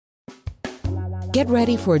Get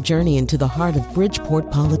ready for a journey into the heart of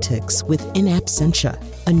Bridgeport politics with In Absentia,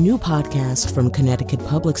 a new podcast from Connecticut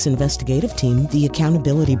Public's investigative team, The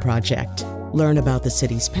Accountability Project. Learn about the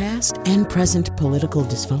city's past and present political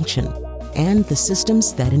dysfunction and the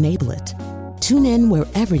systems that enable it. Tune in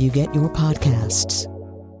wherever you get your podcasts.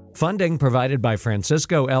 Funding provided by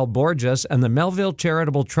Francisco L. Borges and the Melville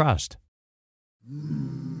Charitable Trust.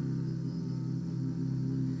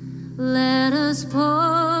 Let us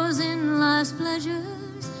pause in life's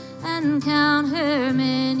pleasures and count her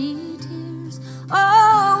many tears.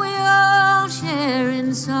 Oh, we all share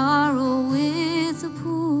in sorrow with the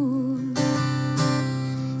poor.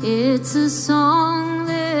 It's a song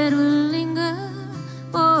that will linger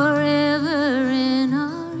forever in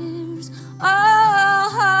our ears. Oh,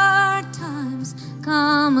 hard times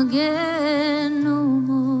come again no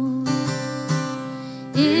more.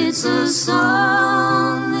 It's a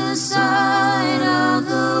song the side of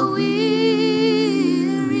the weary.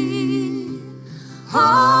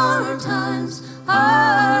 Hard times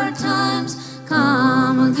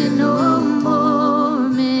come again no more.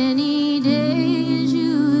 Many days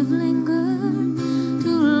you have lingered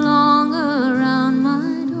too long around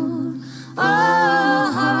my door.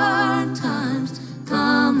 Oh, hard times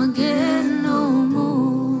come again no more.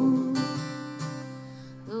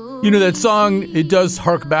 You know, that song, it does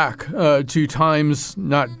hark back to times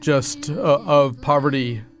not just of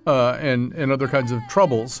poverty and other kinds of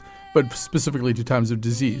troubles, but specifically to times of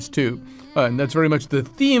disease, too. And that's very much the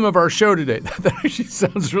theme of our show today. That actually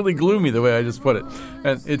sounds really gloomy the way I just put it.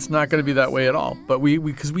 And it's not going to be that way at all. But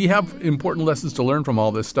because we have important lessons to learn from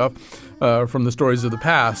all this stuff, from the stories of the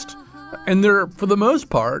past. And they're, for the most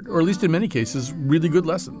part, or at least in many cases, really good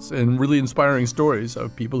lessons and really inspiring stories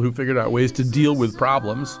of people who figured out ways to deal with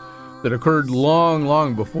problems that occurred long,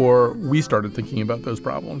 long before we started thinking about those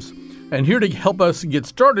problems. And here to help us get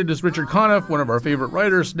started is Richard Conniff, one of our favorite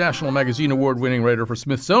writers, National Magazine Award-winning writer for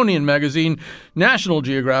Smithsonian Magazine, National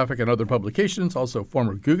Geographic, and other publications, also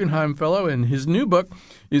former Guggenheim Fellow. And his new book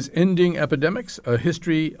is Ending Epidemics, A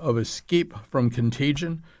History of Escape from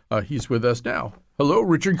Contagion. He's with us now. Hello,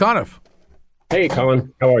 Richard Conniff. Hey,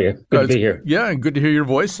 Colin. How are you? Good to be here. Yeah, and good to hear your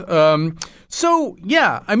voice.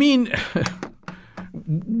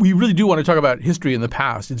 We really do want to talk about history in the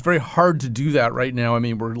past. It's very hard to do that right now. I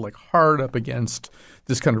mean, we're like hard up against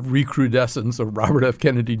this kind of recrudescence of Robert F.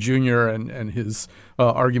 Kennedy Jr. and his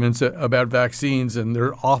arguments about vaccines, and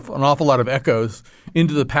there are an awful lot of echoes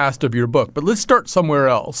into the past of your book. But let's start somewhere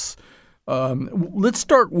else. Let's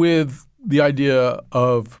start with the idea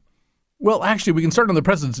of, well, actually, we can start on the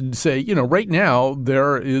present and say, you know, right now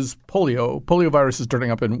there is polio. Poliovirus is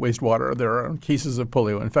turning up in wastewater. There are cases of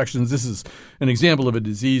polio infections. This is an example of a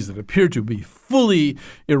disease that appeared to be fully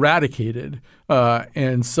eradicated,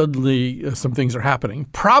 and suddenly some things are happening,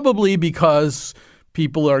 probably because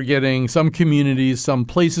people are getting, some communities, some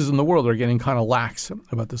places in the world are getting kind of lax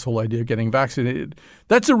about this whole idea of getting vaccinated.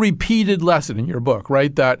 That's a repeated lesson in your book,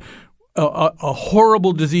 right? That a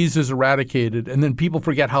horrible disease is eradicated, and then people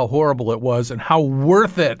forget how horrible it was and how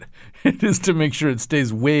worth it is to make sure it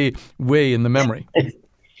stays way, way in the memory.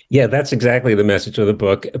 Yeah, that's exactly the message of the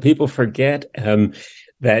book. People forget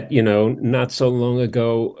that, you know, not so long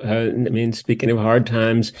ago, speaking of hard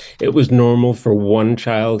times, it was normal for 1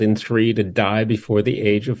 child in 3 to die before the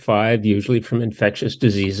age of 5, usually from infectious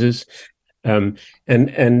diseases. All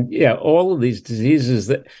of these diseases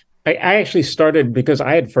that I actually started because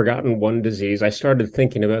I had forgotten one disease. I started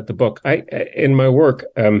thinking about the book. In my work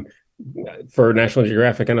for National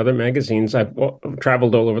Geographic and other magazines, I've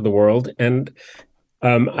traveled all over the world, and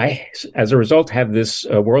I, as a result, have this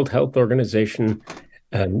World Health Organization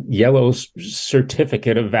yellow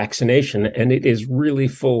certificate of vaccination, and it is really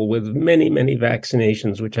full with many, many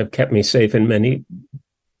vaccinations, which have kept me safe in many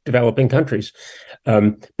developing countries.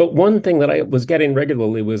 But one thing that I was getting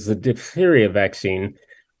regularly was the diphtheria vaccine.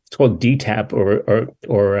 It's called DTaP,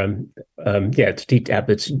 it's DTaP.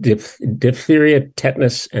 It's diphtheria,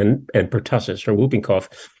 tetanus, and pertussis, or whooping cough.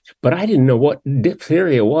 But I didn't know what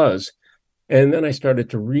diphtheria was. And then I started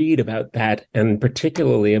to read about that, and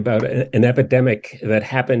particularly about an epidemic that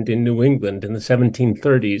happened in New England in the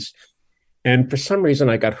 1730s. And for some reason,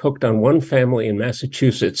 I got hooked on one family in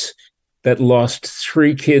Massachusetts that lost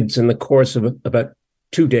 3 kids in the course of about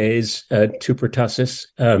 2 days to pertussis.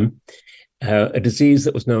 A disease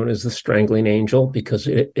that was known as the strangling angel because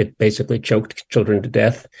it basically choked children to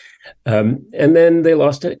death. And then they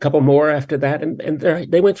lost a couple more after that. And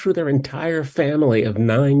they went through their entire family of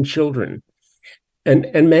 9 children.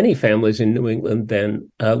 And many families in New England then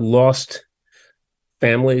lost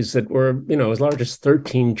families that were, as large as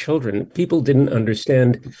 13 children. People didn't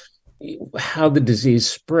understand how the disease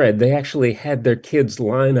spread. They actually had their kids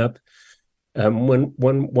line up when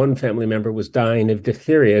one family member was dying of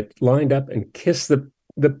diphtheria, lined up and kissed the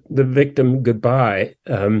victim goodbye,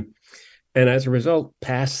 and as a result,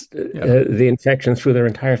 passed the infection through their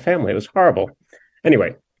entire family. It was horrible.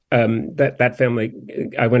 Anyway, that family,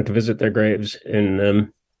 I went to visit their graves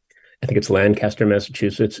in I think it's Lancaster,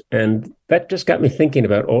 Massachusetts, and that just got me thinking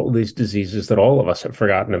about all these diseases that all of us have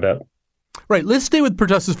forgotten about. Right. Let's stay with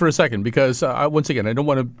pertussis for a second because, once again, I don't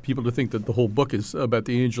want people to think that the whole book is about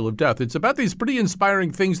the angel of death. It's about these pretty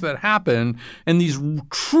inspiring things that happen and these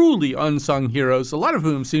truly unsung heroes, a lot of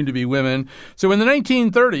whom seem to be women. So in the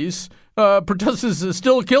 1930s, pertussis is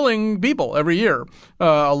still killing people every year,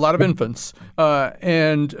 a lot of infants.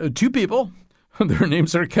 And two people, their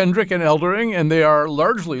names are Kendrick and Eldering, and they are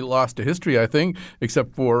largely lost to history, I think,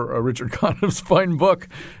 except for Richard Conniff's fine book.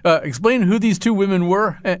 Explain who these two women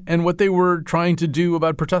were and what they were trying to do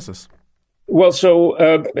about pertussis. Well, so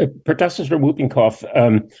pertussis or whooping cough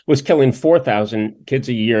was killing 4,000 kids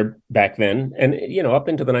a year back then, and up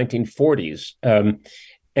into the 1940s.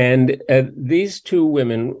 And these two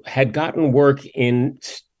women had gotten work in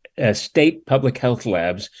state public health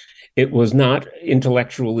labs. It was not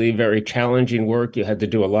intellectually very challenging work. You had to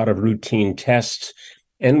do a lot of routine tests.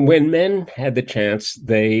 And when men had the chance,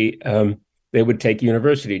 they would take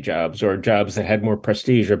university jobs or jobs that had more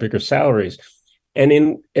prestige or bigger salaries.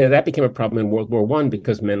 And that became a problem in World War I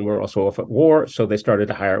because men were also off at war. So they started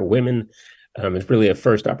to hire women. It's really a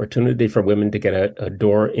first opportunity for women to get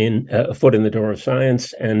a foot in the door of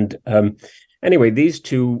science. And anyway, these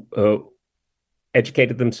two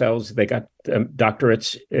educated themselves. They got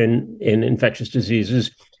doctorates in infectious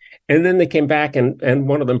diseases. And then they came back and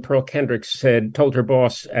one of them, Pearl Kendrick, told her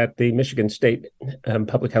boss at the Michigan State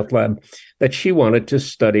Public Health Lab that she wanted to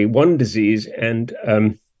study one disease and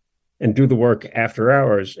do the work after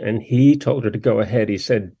hours. And he told her to go ahead. He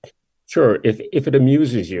said, sure, if it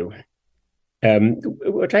amuses you,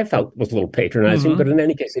 which I felt was a little patronizing, but in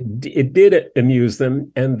any case, it did amuse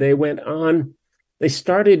them. And they went on. They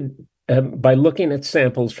started by looking at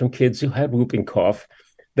samples from kids who had whooping cough.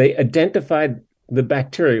 They identified the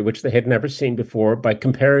bacteria, which they had never seen before, by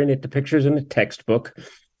comparing it to pictures in a textbook.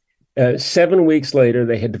 7 weeks later,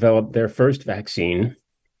 they had developed their first vaccine.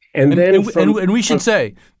 And we should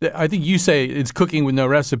say, that I think you say it's cooking with no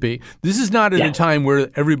recipe. This is not at a time where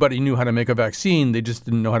everybody knew how to make a vaccine. They just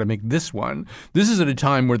didn't know how to make this one. This is at a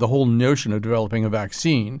time where the whole notion of developing a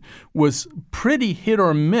vaccine was pretty hit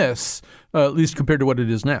or miss, at least compared to what it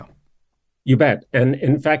is now. You bet. And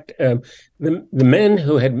in fact, the men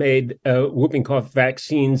who had made whooping cough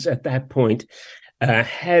vaccines at that point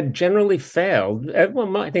had generally failed.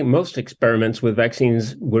 Well, I think most experiments with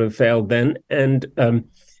vaccines would have failed then. And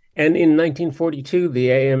in 1942,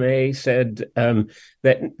 the AMA said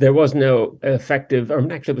that there was no effective, or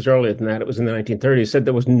actually it was earlier than that, it was in the 1930s, said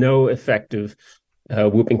there was no effective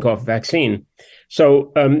whooping cough vaccine.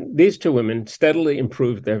 So these two women steadily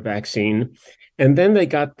improved their vaccine. And then they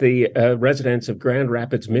got the residents of Grand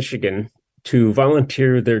Rapids, Michigan, to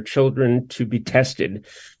volunteer their children to be tested.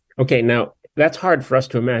 Okay, now that's hard for us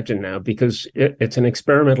to imagine now because it's an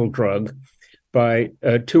experimental drug by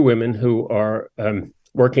two women who are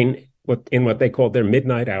working in what they called their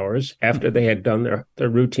midnight hours after they had done their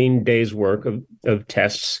routine day's work of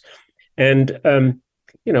tests. And,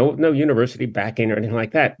 no university backing or anything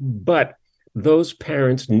like that. But those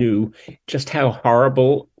parents knew just how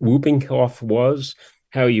horrible whooping cough was,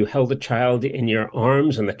 how you held a child in your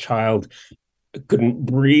arms and the child couldn't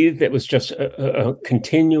breathe. It was just a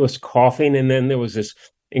continuous coughing. And then there was this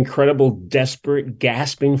incredible, desperate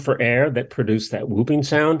gasping for air that produced that whooping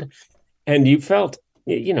sound. And you felt,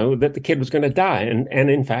 that the kid was going to die. And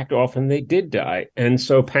in fact, often they did die. And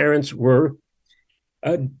so parents were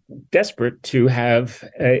desperate to have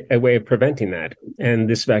a way of preventing that. And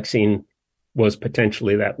this vaccine was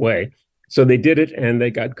potentially that way. So they did it and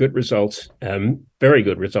they got good results, very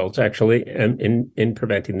good results, actually, in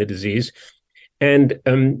preventing the disease. And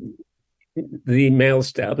the male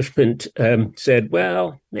establishment said,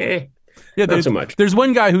 well, not so much. There's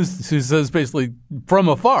one guy who says basically from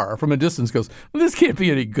afar, from a distance, goes, well, this can't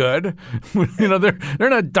be any good. They're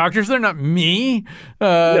not doctors. They're not me.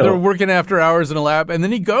 No. They're working after hours in a lab. And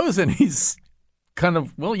then he goes and he's kind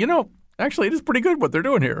of, actually, it is pretty good what they're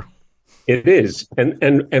doing here. It is.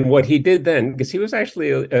 And what he did then, because he was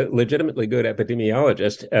actually a legitimately good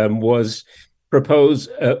epidemiologist, was propose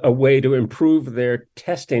a way to improve their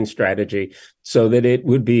testing strategy so that it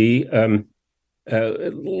would be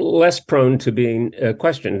less prone to being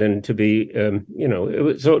questioned and to be,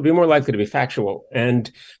 so it would be more likely to be factual. And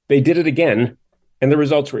they did it again, and the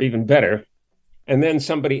results were even better. And then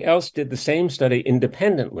somebody else did the same study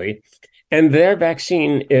independently, and their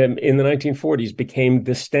vaccine in the 1940s became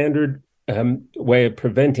the standard way of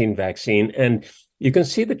preventing vaccine. And you can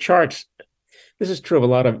see the charts. This is true of a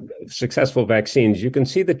lot of successful vaccines. You can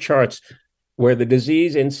see the charts where the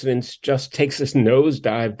disease incidence just takes this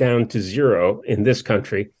nosedive down to zero in this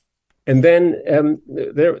country. And then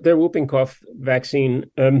their whooping cough vaccine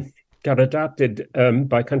got adopted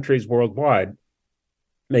by countries worldwide,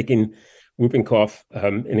 making whooping cough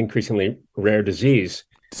an increasingly rare disease.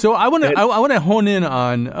 So I want to hone in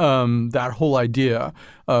on that whole idea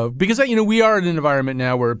because we are in an environment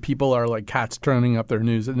now where people are like cats turning up their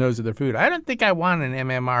nose at their food. I don't think I want an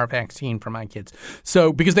MMR vaccine for my kids.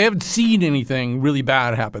 So because they haven't seen anything really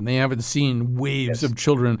bad happen, they haven't seen waves of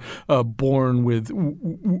children born with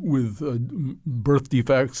birth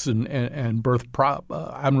defects and birth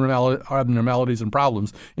abnormalities and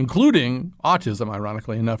problems, including autism.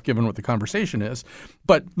 Ironically enough, given what the conversation is.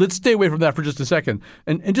 But let's stay away from that for just a second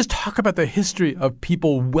and just talk about the history of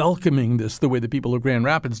people welcoming this the way the people of Grand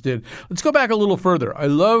Rapids did. Let's go back a little further. I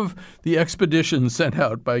love the expedition sent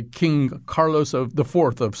out by King Carlos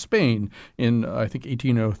IV of Spain in, I think,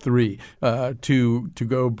 1803 to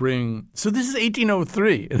go bring – so this is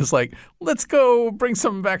 1803. And it's like, let's go bring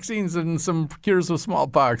some vaccines and some cures of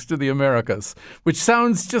smallpox to the Americas, which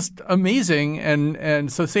sounds just amazing.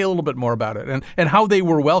 And so say a little bit more about it and how they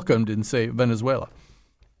were welcomed in, say, Venezuela.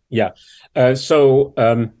 Yeah.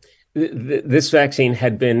 This vaccine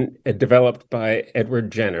had been developed by Edward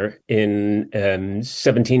Jenner in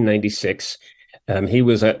 1796. He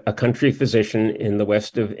was a country physician in the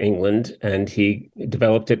west of England, and he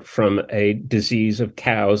developed it from a disease of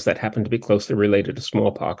cows that happened to be closely related to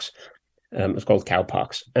smallpox. It's called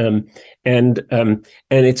cowpox. And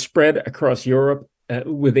it spread across Europe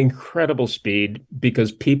with incredible speed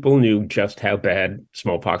because people knew just how bad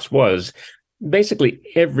smallpox was. Basically,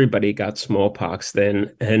 everybody got smallpox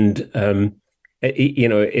then, and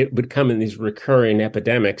it would come in these recurring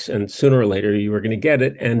epidemics, and sooner or later you were going to get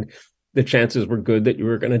it, and the chances were good that you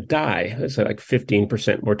were going to die. It's like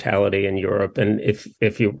 15% mortality in Europe, and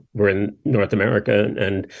if you were in North America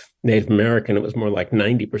and Native American, it was more like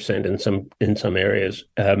 90% in some areas.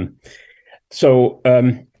 So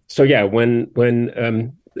when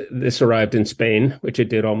this arrived in Spain, which it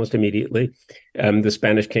did almost immediately. The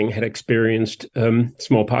Spanish king had experienced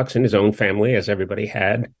smallpox in his own family, as everybody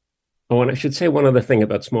had. Oh, and I should say one other thing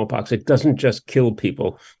about smallpox. It doesn't just kill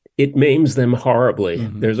people. It maims them horribly.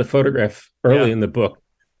 Mm-hmm. There's a photograph early in the book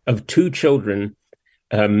of two children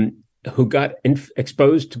who got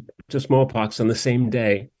exposed to smallpox on the same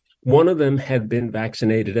day. One of them had been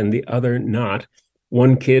vaccinated and the other not.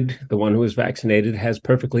 One kid, the one who was vaccinated, has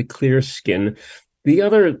perfectly clear skin. The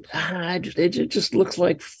other, it just looks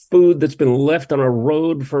like food that's been left on a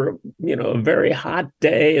road for, a very hot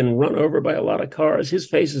day and run over by a lot of cars. His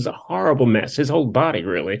face is a horrible mess, his whole body,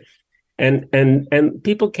 really. And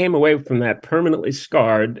people came away from that permanently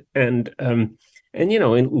scarred and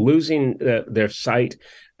in losing their sight,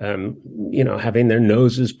 having their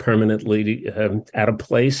noses permanently out of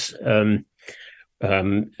place.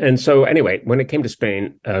 And so anyway, when it came to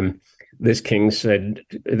Spain, this king said,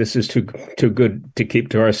 this is too good to keep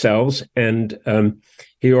to ourselves. And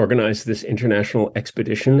he organized this international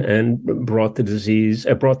expedition and brought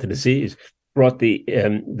the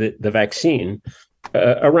vaccine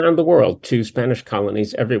around the world to Spanish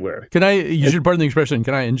colonies everywhere. You should pardon the expression,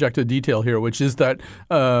 can I inject a detail here, which is that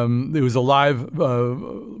it was a live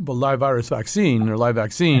virus vaccine or live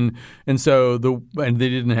vaccine. And so they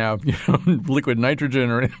didn't have, liquid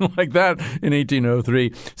nitrogen or anything like that in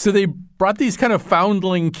 1803. So they brought these kind of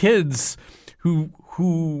foundling kids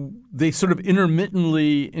who they sort of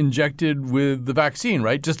intermittently injected with the vaccine,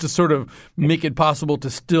 right? Just to sort of make it possible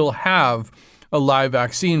to still have a live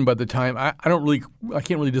vaccine by the time I can't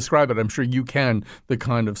really describe it. I'm sure you can, the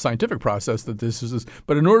kind of scientific process that this is.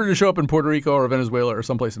 But in order to show up in Puerto Rico or Venezuela or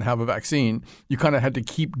someplace and have a vaccine, you kind of had to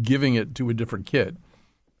keep giving it to a different kid.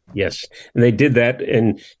 Yes, and they did that,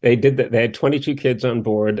 They had 22 kids on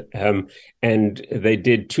board, and they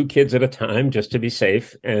did 2 kids at a time just to be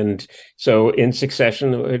safe. And so, in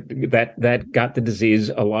succession, that got the disease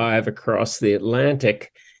alive across the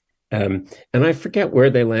Atlantic. And I forget where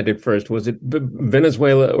they landed first. Was it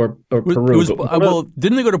Venezuela or Peru?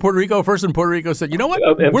 Didn't they go to Puerto Rico first? And Puerto Rico said, "You know what?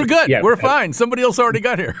 We're good. We're fine. Somebody else already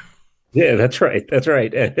got here." Yeah, that's right.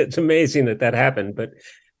 It's amazing that happened, but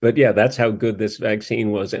yeah, that's how good this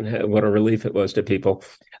vaccine was, and what a relief it was to people.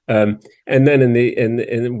 And then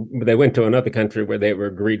they went to another country where they were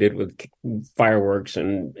greeted with fireworks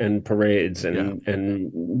and parades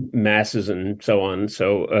and masses and so on.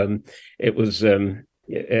 So it was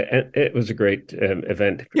It was a great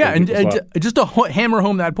event. Yeah, and just to hammer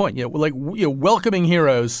home that point, welcoming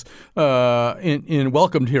heroes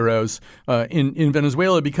welcomed heroes in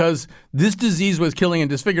Venezuela, because this disease was killing and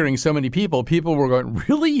disfiguring so many people. People were going,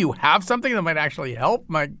 really? You have something that might actually help?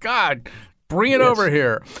 My God, bring it over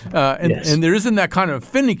here. And there isn't that kind of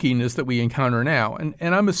finickiness that we encounter now. And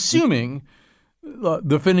I'm assuming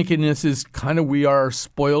the finickiness is kind of, we are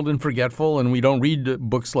spoiled and forgetful, and we don't read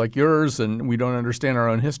books like yours, and we don't understand our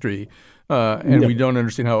own history, and we don't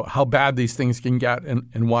understand how bad these things can get,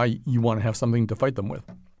 and why you want to have something to fight them with.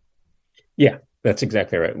 Yeah, that's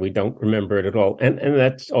exactly right. We don't remember it at all. And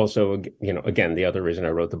that's also, again, the other reason I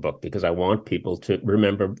wrote the book, because I want people to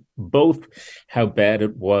remember both how bad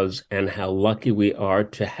it was and how lucky we are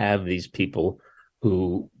to have these people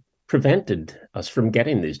who prevented us from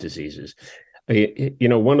getting these diseases.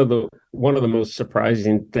 One of the most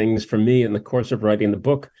surprising things for me in the course of writing the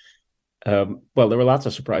book, well, there were lots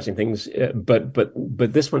of surprising things, but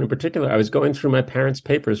this one in particular, I was going through my parents'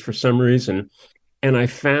 papers for some reason, and I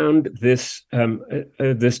found this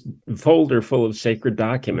this folder full of sacred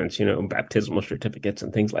documents, baptismal certificates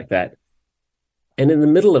and things like that. And in the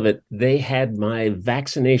middle of it, they had my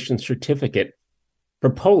vaccination certificate for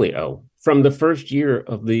polio from the first year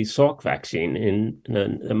of the Salk vaccine.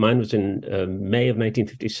 Mine was in May of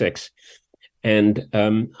 1956, and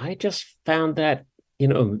I just found that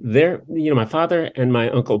my father and my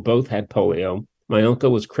uncle both had polio. My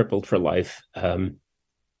uncle was crippled for life, and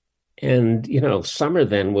summer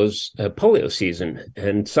then was polio season,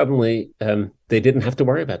 and suddenly they didn't have to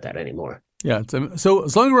worry about that anymore. Yeah. So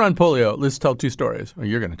as long as we're on polio, let's tell two stories. Or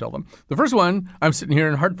you're going to tell them. The first one, I'm sitting here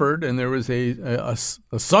in Hartford, and there was a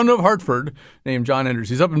son of Hartford named John Enders.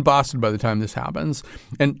 He's up in Boston by the time this happens.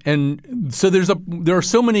 And so there are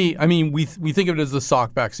so many. I mean, we think of it as the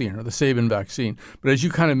Salk vaccine or the Sabin vaccine. But as you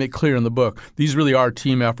kind of make clear in the book, these really are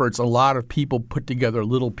team efforts. A lot of people put together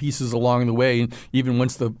little pieces along the way. And even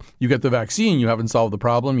once you get the vaccine, you haven't solved the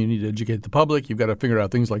problem. You need to educate the public. You've got to figure out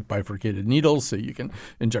things like bifurcated needles so you can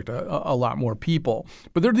inject a lot more people.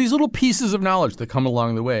 But there are these little pieces of knowledge that come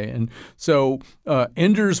along the way. And so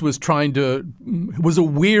Enders was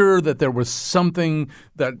aware that there was something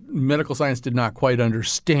that medical science did not quite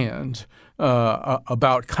understand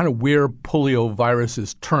about kind of where polio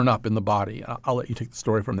viruses turn up in the body. I'll let you take the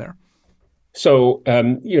story from there. So,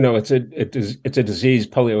 it's a disease.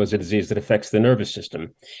 Polio is a disease that affects the nervous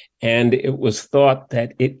system. And it was thought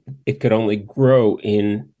that it could only grow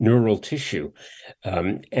in neural tissue.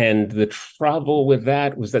 And the trouble with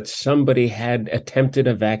that was that somebody had attempted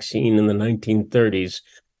a vaccine in the 1930s,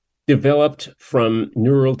 developed from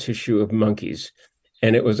neural tissue of monkeys.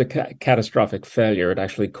 And it was a catastrophic failure. It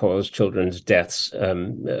actually caused children's deaths,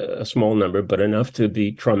 a small number, but enough to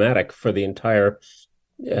be traumatic for the entire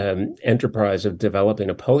enterprise of developing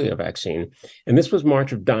a polio vaccine. And this was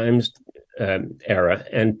March of Dimes era,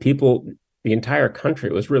 and the entire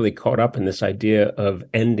country was really caught up in this idea of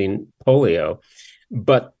ending polio,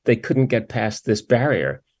 but they couldn't get past this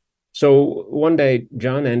barrier. So one day,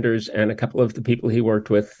 John Enders and a couple of the people he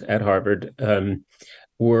worked with at Harvard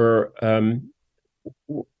were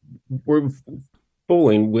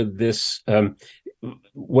fooling with this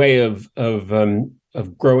way of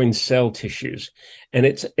growing cell tissues. And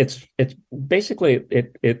it's basically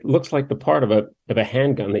it looks like the part of a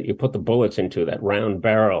handgun that you put the bullets into, that round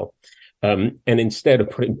barrel. And instead of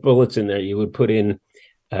putting bullets in there, you would put in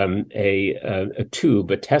a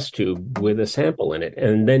test tube with a sample in it.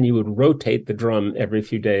 And then you would rotate the drum every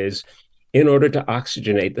few days in order to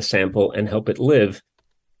oxygenate the sample and help it live.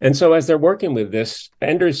 And so as they're working with this,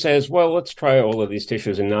 Enders says, well, let's try all of these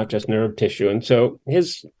tissues and not just nerve tissue. And so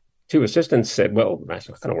his two assistants said, well, that's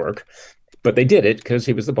not going to work. But they did it because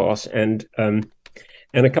he was the boss. And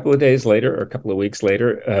a couple of days later, or a couple of weeks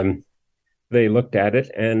later, they looked at it,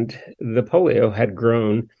 and the polio had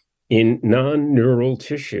grown in non-neural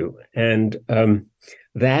tissue. And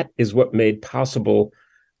that is what made possible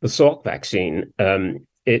the Salk vaccine.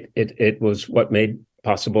 It was what made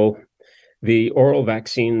possible the oral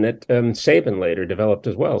vaccine that Sabin later developed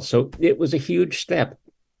as well. So it was a huge step.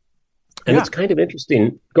 And it's kind of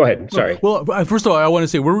interesting. Go ahead. Sorry. Well, first of all, I want to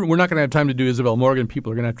say we're not going to have time to do Isabel Morgan.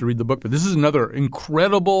 People are going to have to read the book. But this is another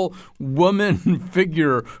incredible woman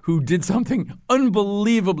figure who did something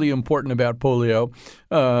unbelievably important about polio,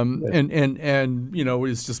 and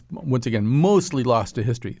is just once again mostly lost to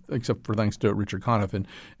history, except for thanks to Richard Conniff and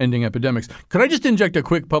Ending Epidemics. Could I just inject a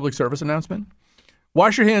quick public service announcement?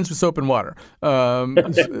 Wash your hands with soap and water,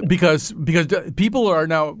 because people are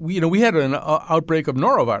now. We had an outbreak of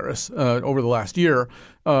norovirus over the last year,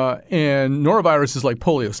 and norovirus is like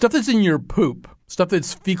polio, stuff that's in your poop, stuff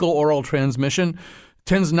that's fecal oral transmission.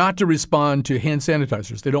 tends not to respond to hand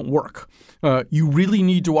sanitizers. They don't work. You really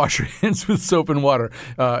need to wash your hands with soap and water,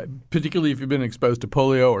 particularly if you've been exposed to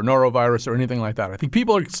polio or norovirus or anything like that. I think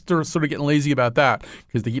people are sort of getting lazy about that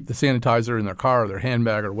because they keep the sanitizer in their car or their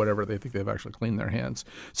handbag or whatever. They think they've actually cleaned their hands.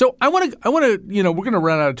 So I want to, we're going to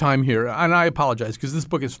run out of time here, and I apologize because this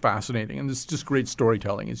book is fascinating and it's just great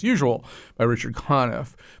storytelling as usual by Richard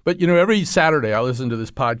Conniff. But every Saturday I listen to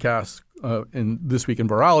this podcast. In This Week in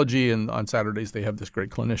Virology, and on Saturdays they have this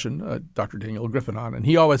great clinician, Dr. Daniel Griffin, on, and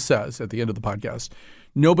he always says at the end of the podcast,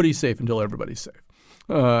 nobody's safe until everybody's safe.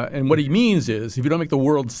 And what he means is, if you don't make the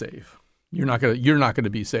world safe, you're not going to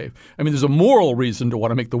be safe. I mean, there's a moral reason to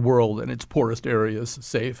want to make the world and its poorest areas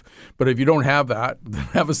safe, but if you don't have that, then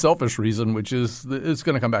have a selfish reason, which is it's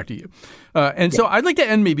going to come back to you. So I'd like to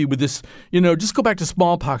end maybe with this, just go back to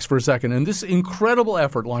smallpox for a second. And this incredible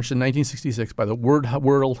effort launched in 1966 by the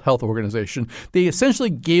World Health Organization, they essentially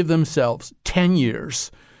gave themselves 10 years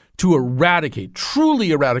to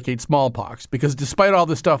truly eradicate smallpox, because despite all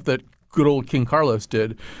the stuff that good old King Carlos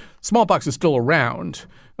did, smallpox is still around.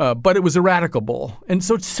 But it was eradicable. And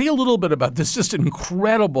so say a little bit about this just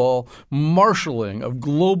incredible marshaling of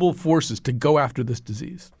global forces to go after this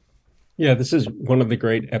disease. Yeah, this is one of the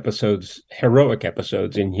great episodes, heroic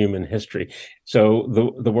episodes in human history. So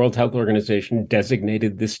the World Health Organization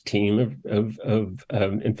designated this team of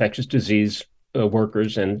infectious disease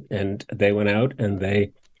workers, and they went out and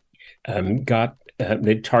they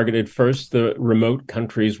they targeted first the remote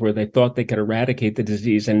countries where they thought they could eradicate the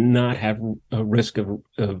disease and not have a risk of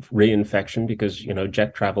reinfection, because,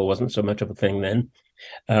 jet travel wasn't so much of a thing then.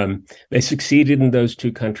 They succeeded in those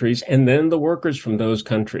two countries. And then the workers from those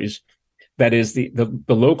countries, that is the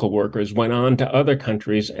local workers, went on to other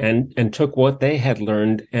countries and took what they had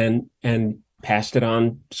learned and passed it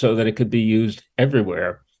on so that it could be used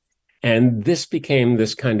everywhere. And this became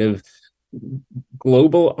this kind of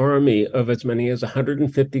global army of as many as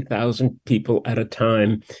 150,000 people at a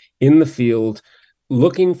time in the field,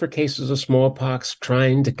 looking for cases of smallpox,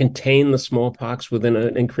 trying to contain the smallpox within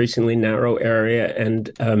an increasingly narrow area,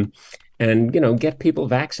 and get people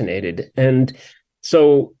vaccinated. And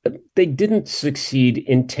so they didn't succeed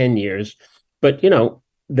in 10 years, but I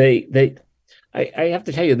have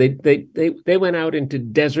to tell you, they went out into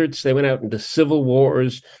deserts, they went out into civil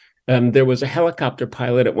wars. There was a helicopter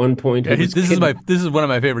pilot at one point. Yeah, this is one of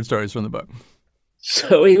my favorite stories from the book.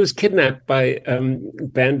 So he was kidnapped by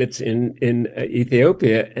bandits in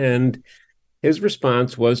Ethiopia, and his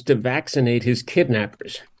response was to vaccinate his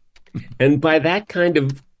kidnappers. And by that kind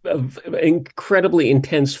of incredibly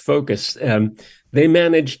intense focus, they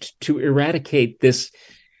managed to eradicate this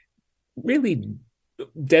really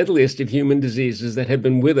deadliest of human diseases that had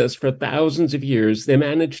been with us for thousands of years. They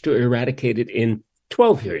managed to eradicate it in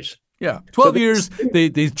 12 years. Yeah, 12 years. They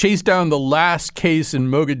chased down the last case in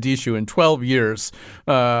Mogadishu in 12 years.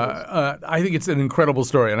 I think it's an incredible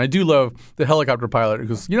story. And I do love the helicopter pilot who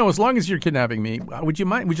goes, as long as you're kidnapping me, would you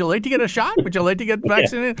like to get a shot? Would you like to get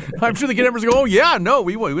vaccinated? Yeah. I'm sure the kidnappers go, oh, yeah, no,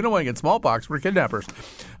 we don't want to get smallpox. We're kidnappers.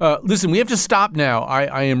 Listen, we have to stop now.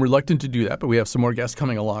 I am reluctant to do that, but we have some more guests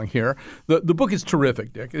coming along here. The book is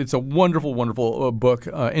terrific, Dick. It's a wonderful, wonderful book,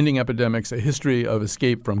 Ending Epidemics, A History of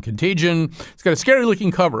Escape from Contagion. It's got a scary-looking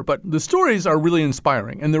cover, but the stories are really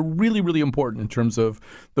inspiring, and they're really, really important in terms of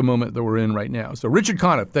the moment that we're in right now. So, Richard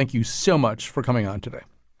Conniff, thank you so much for coming on today.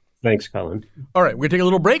 Thanks, Colin. All right, we're going to take a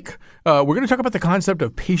little break. We're going to talk about the concept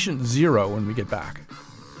of patient zero when we get back.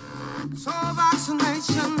 So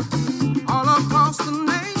vaccination all across the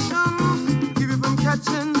nation, keep you from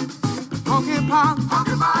catching monkeypox.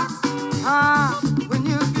 When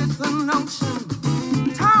you get the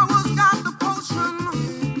notion, Tower's got the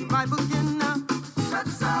potion, you might begin to set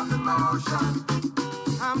yourself in motion.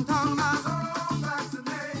 I'm talking about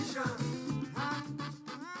vaccination.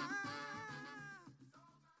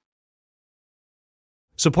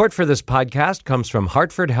 Support for this podcast comes from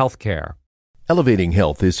Hartford Healthcare. Elevating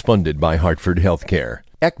Health is funded by Hartford Healthcare.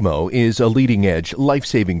 ECMO is a leading-edge,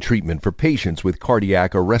 life-saving treatment for patients with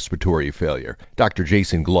cardiac or respiratory failure. Dr.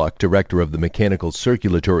 Jason Gluck, director of the Mechanical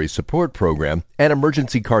Circulatory Support Program and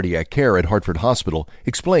Emergency Cardiac Care at Hartford Hospital,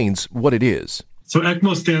 explains what it is. So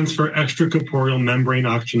ECMO stands for extracorporeal membrane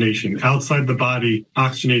oxygenation, outside the body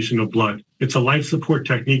oxygenation of blood. It's a life support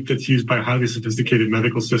technique that's used by highly sophisticated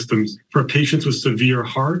medical systems for patients with severe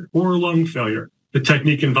heart or lung failure. The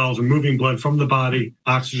technique involves removing blood from the body,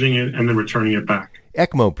 oxygenating it, and then returning it back.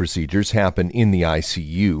 ECMO procedures happen in the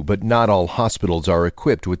ICU, but not all hospitals are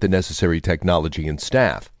equipped with the necessary technology and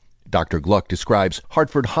staff. Dr. Gluck describes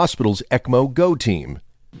Hartford Hospital's ECMO Go team.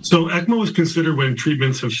 So ECMO is considered when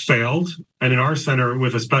treatments have failed. And in our center,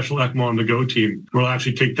 with a special ECMO on the go team, we'll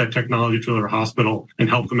actually take that technology to their hospital and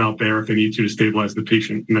help them out there if they need to stabilize the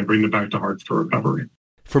patient and then bring them back to heart for recovery.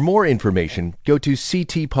 For more information, go to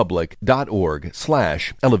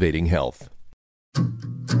ctpublic.org/elevatinghealth.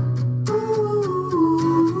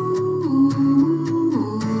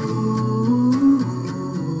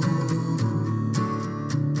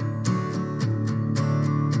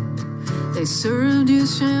 They served you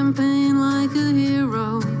champagne like a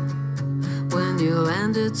hero. When you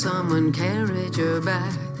landed, someone carried your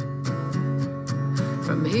bag.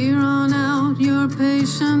 From here on out, you're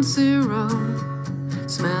patient zero,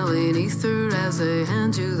 smelling ether as they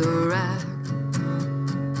hand you the rag.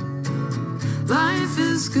 Life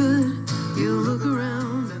is good, you look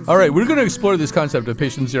around. All right, we're going to explore this concept of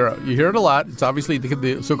patient zero. You hear it a lot. It's obviously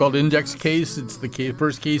the so-called index case. It's the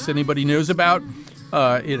first case anybody knows about.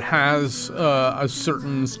 It has a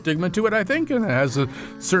certain stigma to it, I think, and it has a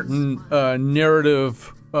certain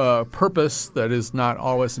narrative purpose that is not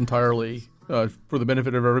always entirely for the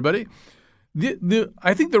benefit of everybody.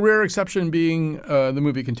 I think the rare exception being the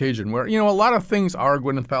movie Contagion, where, a lot of things are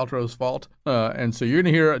Gwyneth Paltrow's fault. And so you're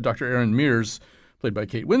going to hear Dr. Aaron Mears, played by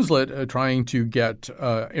Kate Winslet, trying to get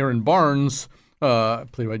Aaron Barnes,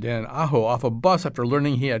 played by Dan Aho, off a bus after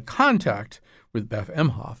learning he had contact with Beth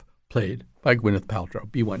Emhoff, played by Gwyneth Paltrow.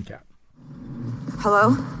 B1 Cat.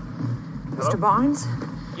 Hello? Mr. Barnes?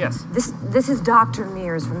 Yes. This is Dr.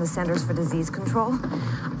 Mears from the Centers for Disease Control.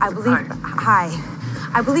 I believe... Hi.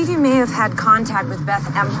 I believe you may have had contact with Beth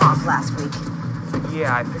Emhoff last week.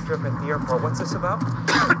 Yeah, I picked her up at the airport. What's this about?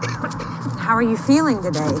 How are you feeling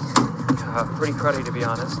today? Pretty cruddy, to be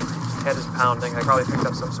honest. Head is pounding. I probably picked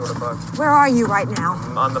up some sort of bug. Where are you right now?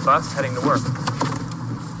 I'm on the bus, heading to work.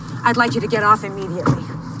 I'd like you to get off immediately.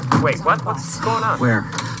 Wait, what? What's going on? Where's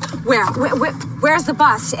the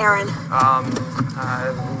bus, Aaron?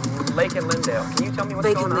 Lake and Lindale. Can you tell me what's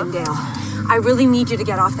Lake going and on? Lindale. I really need you to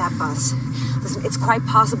get off that bus. Listen, it's quite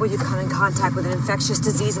possible you've come in contact with an infectious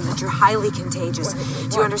disease and that you're highly contagious.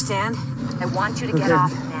 Do you understand? I want you to get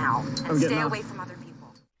off now and stay away from other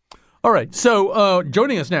people. All right. So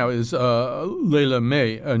joining us now is Layla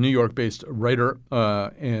May, a New York-based writer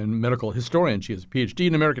and medical historian. She has a PhD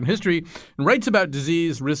in American history and writes about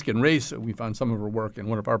disease, risk, and race. We found some of her work in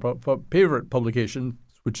one of our favorite publications,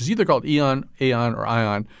 which is either called Eon, Aeon, or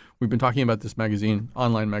Ion. We've been talking about this magazine,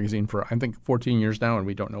 online magazine, for I think 14 years now, and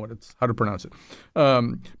we don't know how to pronounce it.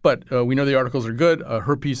 But we know the articles are good.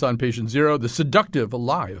 Her piece on Patient Zero, the seductive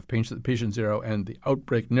lie of Patient Zero, and the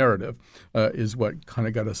outbreak narrative is what kind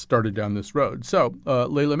of got us started down this road. So,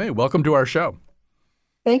 Layla May, welcome to our show.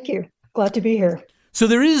 Thank you. Glad to be here. So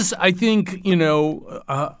there is, I think,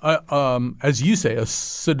 as you say, a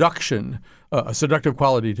seductive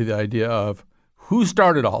quality to the idea of who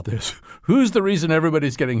started all this? Who's the reason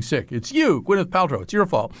everybody's getting sick? It's you, Gwyneth Paltrow. It's your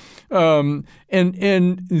fault. And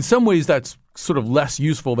in some ways, that's sort of less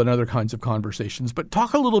useful than other kinds of conversations. But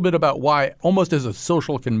talk a little bit about why, almost as a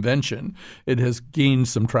social convention, it has gained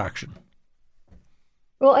some traction.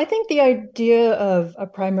 Well, I think the idea of a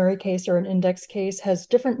primary case or an index case has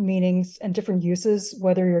different meanings and different uses,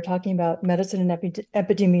 whether you're talking about medicine and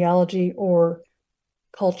epidemiology or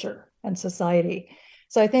culture and society.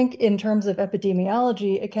 So I think in terms of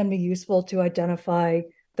epidemiology, it can be useful to identify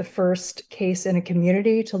the first case in a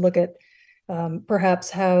community, to look at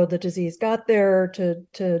perhaps how the disease got there, to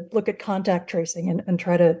look at contact tracing and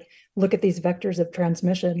try to look at these vectors of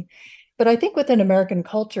transmission. But I think within American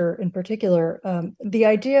culture in particular, the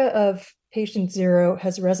idea of patient zero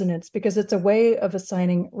has resonance because it's a way of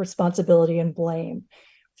assigning responsibility and blame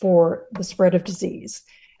for the spread of disease.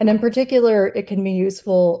 And in particular, it can be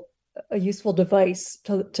a useful device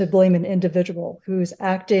to blame an individual who's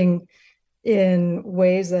acting in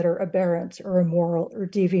ways that are aberrant or immoral or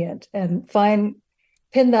deviant, and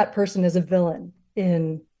pin that person as a villain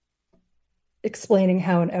in explaining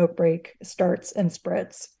how an outbreak starts and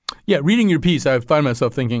spreads. Yeah, reading your piece, I find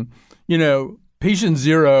myself thinking, patient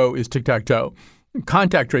zero is tic-tac-toe.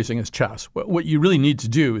 Contact tracing is chess. What you really need to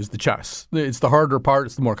do is the chess. It's the harder part.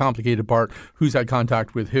 It's the more complicated part. Who's had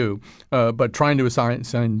contact with who? But trying to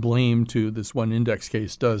assign blame to this one index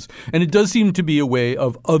case does. And it does seem to be a way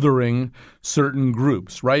of othering certain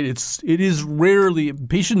groups, right? It is rarely,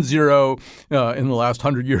 patient zero in the last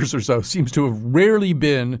 100 years or so seems to have rarely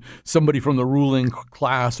been somebody from the ruling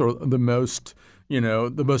class or the most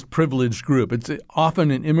privileged group. It's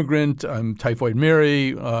often an immigrant, Typhoid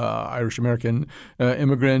Mary, Irish-American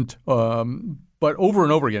immigrant. But over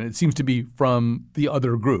and over again, it seems to be from the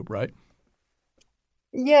other group, right?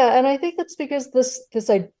 Yeah, and I think that's because this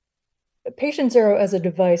patient zero as a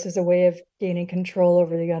device is a way of gaining control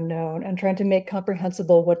over the unknown and trying to make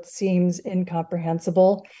comprehensible what seems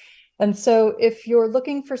incomprehensible. And so if you're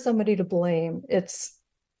looking for somebody to blame, it's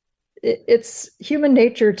human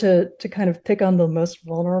nature to kind of pick on the most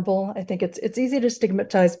vulnerable. I think it's easy to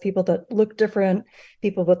stigmatize people that look different,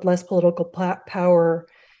 people with less political power.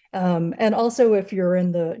 And also if you're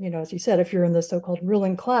in the, as you said, if you're in the so-called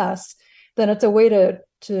ruling class, then it's a way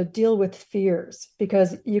to deal with fears,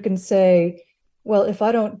 because you can say, well, if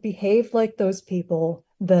I don't behave like those people,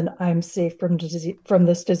 then I'm safe from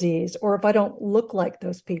this disease. Or if I don't look like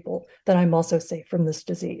those people, then I'm also safe from this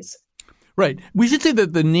disease. Right. We should say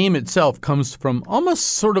that the name itself comes from almost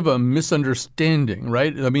sort of a misunderstanding,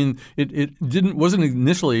 right? I mean, it wasn't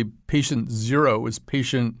initially patient zero, it was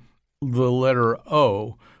patient the letter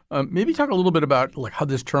O. Maybe talk a little bit about like how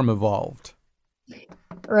this term evolved.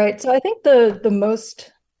 Right. So I think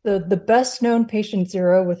the best known patient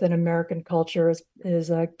zero within American culture is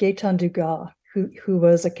Gaetan Dugas, who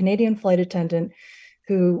was a Canadian flight attendant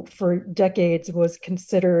who for decades was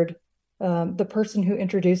considered the person who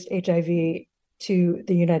introduced HIV to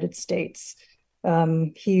the United States.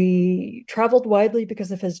 He traveled widely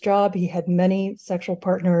because of his job. He had many sexual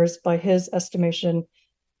partners, by his estimation,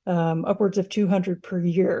 upwards of 200 per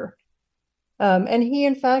year. And he,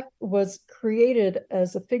 in fact, was created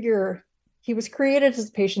as a figure. He was created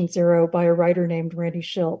as patient zero by a writer named Randy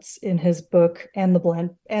Shilts in his book And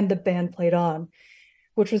the Band Played On,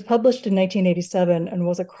 which was published in 1987 and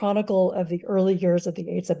was a chronicle of the early years of the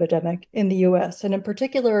AIDS epidemic in the US. And in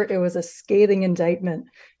particular, it was a scathing indictment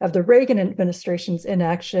of the Reagan administration's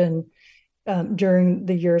inaction during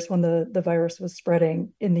the years when the virus was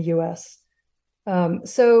spreading in the US.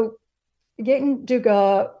 So Gaetan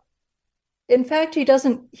Dugas, in fact,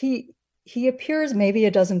 he appears maybe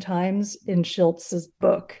a dozen times in Shilts's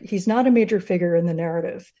book. He's not a major figure in the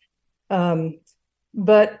narrative.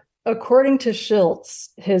 But according to Shilts,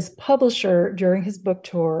 his publisher during his book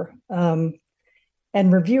tour and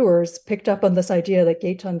reviewers picked up on this idea that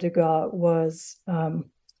Gaetan Dugas was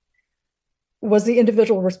the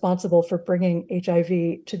individual responsible for bringing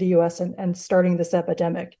HIV to the US and starting this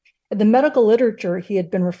epidemic. In the medical literature, he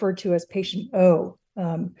had been referred to as patient O,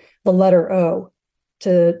 the letter O,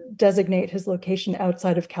 to designate his location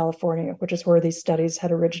outside of California, which is where these studies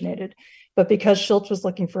had originated. But because Shilts was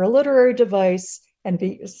looking for a literary device, and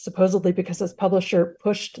supposedly because his publisher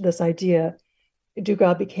pushed this idea,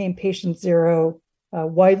 Dugas became patient zero,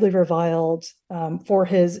 widely reviled for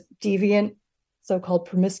his deviant, so-called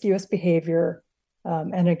promiscuous behavior,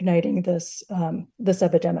 and igniting this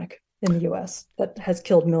epidemic in the U.S. that has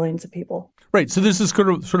killed millions of people. Right. So this is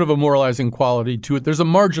sort of a moralizing quality to it. There's a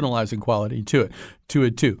marginalizing quality to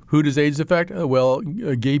it too. Who does AIDS affect? Well,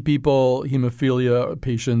 gay people, hemophilia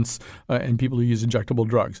patients, and people who use injectable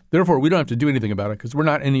drugs. Therefore, we don't have to do anything about it because we're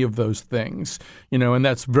not any of those things, and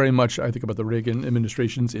that's very much, I think, about the Reagan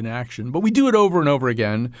administration's inaction. But we do it over and over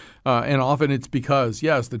again, and often it's because,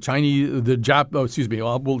 yes, let's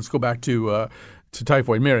go back to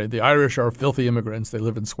Typhoid Mary. The Irish are filthy immigrants. They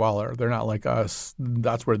live in squalor. They're not like us.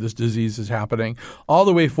 That's where this disease is happening. All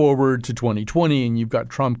the way forward to 2020, and you've got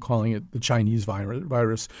Trump calling it the Chinese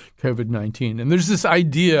virus, COVID-19. And there's this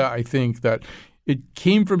idea, I think, that it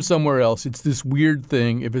came from somewhere else. It's this weird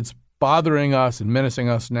thing. If it's bothering us and menacing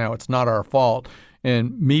us now, it's not our fault.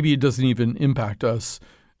 And maybe it doesn't even impact us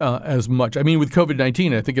as much. I mean, with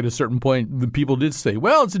COVID-19, I think at a certain point, the people did say,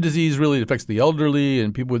 well, it's a disease really that affects the elderly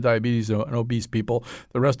and people with diabetes and obese people.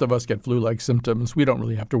 The rest of us get flu-like symptoms. We don't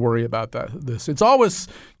really have to worry about this. It's always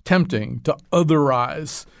tempting to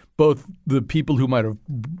otherize both the people who might have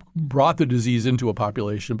brought the disease into a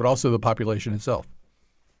population, but also the population itself.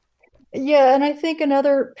 Yeah, and I think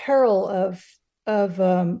another peril of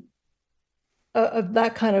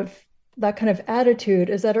that kind of attitude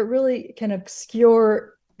is that it really can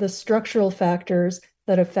obscure the structural factors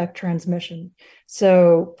that affect transmission.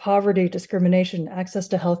 So poverty, discrimination, access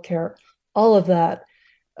to healthcare, all of that,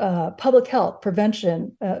 public health,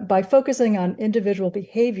 prevention, by focusing on individual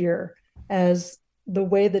behavior as the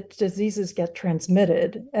way that diseases get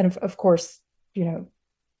transmitted. And of course, there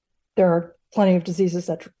are plenty of diseases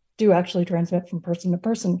that do actually transmit from person to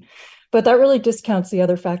person, but that really discounts the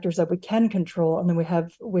other factors that we can control, and then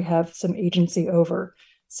we have some agency over.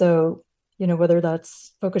 So, whether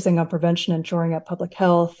that's focusing on prevention and shoring up public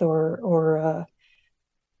health, or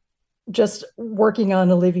just working on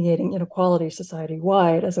alleviating inequality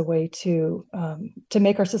society-wide as a way to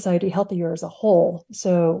make our society healthier as a whole.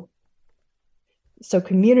 So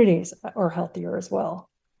communities are healthier as well.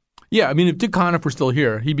 Yeah, I mean, if Dick Conniff were still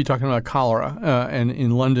here, he'd be talking about cholera and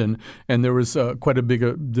in London, and there was quite a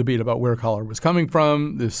big debate about where cholera was coming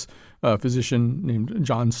from. This physician named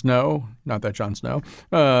John Snow, not that John Snow,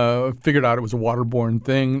 figured out it was a waterborne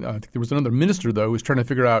thing. I think there was another minister, though, who was trying to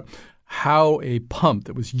figure out how a pump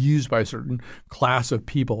that was used by a certain class of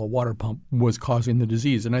people, a water pump, was causing the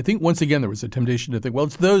disease. And I think once again there was a temptation to think, well,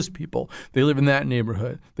 it's those people. They live in that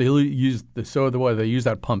neighborhood. They use they use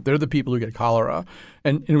that pump. They're the people who get cholera.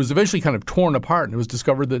 And it was eventually kind of torn apart, and it was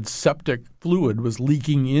discovered that septic fluid was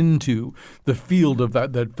leaking into the field of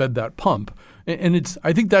that fed that pump. And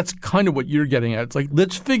I think that's kind of what you're getting at. It's like,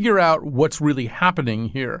 let's figure out what's really happening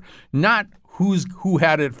here, not who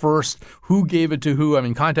had it first, who gave it to who. I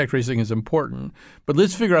mean, contact tracing is important, but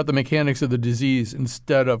let's figure out the mechanics of the disease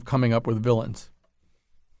instead of coming up with villains.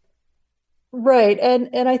 Right.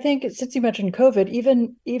 And I think since you mentioned COVID,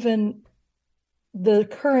 even the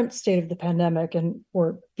current state of the pandemic,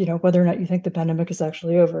 or whether or not you think the pandemic is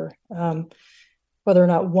actually over, whether or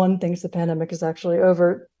not one thinks the pandemic is actually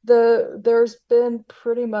over, there's been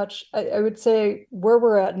pretty much, I would say, where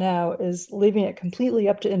we're at now is leaving it completely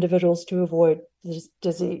up to individuals to avoid this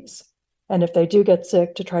disease. And if they do get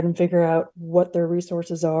sick, to try to figure out what their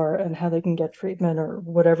resources are and how they can get treatment or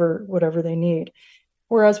whatever they need.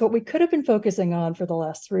 Whereas what we could have been focusing on for the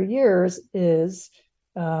last 3 years is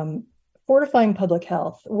fortifying public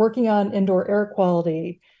health, working on indoor air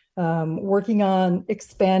quality, working on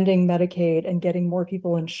expanding Medicaid and getting more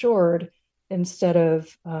people insured instead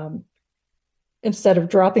of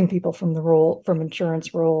dropping people from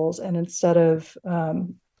insurance rolls, and instead of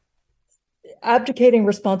abdicating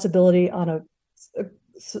responsibility on a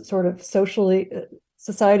sort of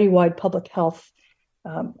society-wide public health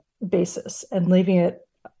basis, and leaving it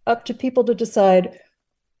up to people to decide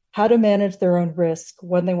how to manage their own risk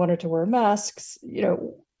when they wanted to wear masks,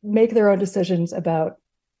 make their own decisions about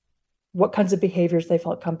what kinds of behaviors they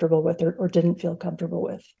felt comfortable with or didn't feel comfortable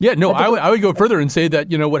with. Yeah, no, I would go further and say that,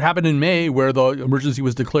 what happened in May, where the emergency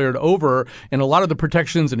was declared over, and a lot of the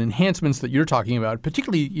protections and enhancements that you're talking about,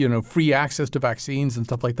 particularly, free access to vaccines and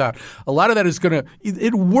stuff like that, a lot of that is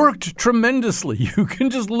it worked tremendously. You can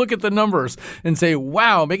just look at the numbers and say,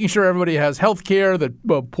 wow, making sure everybody has health care, that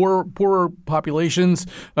poorer populations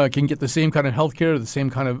can get the same kind of health care, the same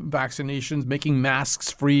kind of vaccinations, making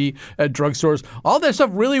masks free at drugstores. All that stuff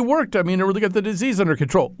really worked. I mean, to really get the disease under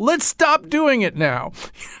control. Let's stop doing it now.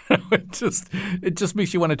 It just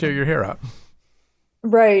makes you want to tear your hair out.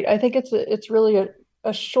 Right. I think it's really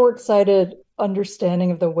a short-sighted understanding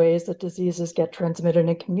of the ways that diseases get transmitted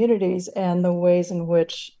in communities and the ways in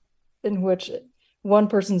which one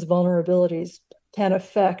person's vulnerabilities can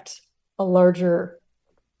affect a larger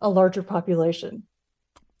population.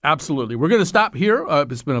 Absolutely. We're going to stop here.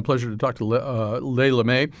 It's been a pleasure to talk to Leila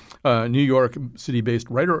May, New York City-based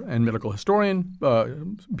writer and medical historian,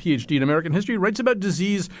 PhD in American history, writes about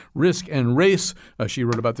disease, risk, and race. She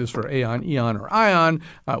wrote about this for Aeon, Eon, or Ion.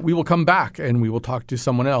 We will come back and we will talk to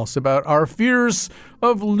someone else about our fears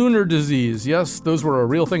of lunar disease. Yes, those were a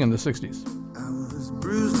real thing in the 60s. I was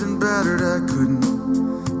bruised and battered. I couldn't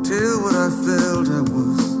tell what I felt. I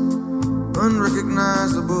was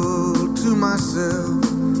unrecognizable to myself.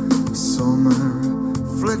 I saw my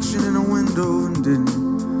reflection in a window and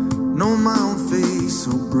didn't know my own face.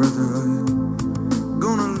 Oh, brother, are you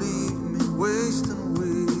gonna leave me wasting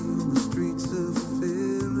away on the streets of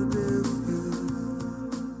Philadelphia?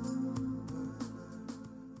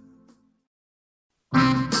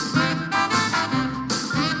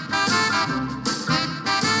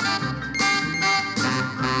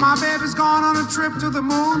 My baby's gone on a trip to the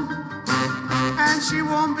moon, and she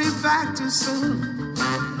won't be back too soon.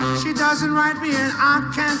 She doesn't write me and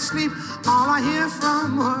I can't sleep. All I hear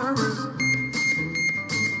from her is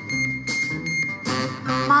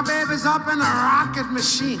my baby's up in a rocket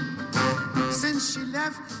machine. Since she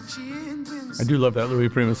left, she ain't been. I do love that Louis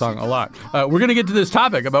Prima song a lot. We're going to get to this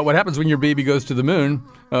topic about what happens when your baby goes to the moon.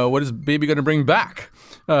 What is baby going to bring back?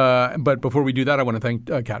 But before we do that, I want to thank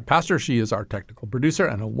Kat Pastor. She is our technical producer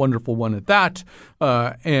and a wonderful one at that.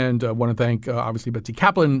 And I want to thank, obviously, Betsy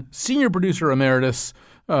Kaplan, senior producer emeritus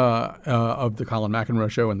of the Colin McEnroe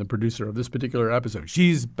Show and the producer of this particular episode.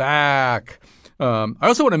 She's back. I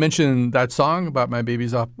also want to mention that song about my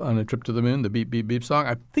baby's up on a trip to the moon, the Beep, Beep, Beep song.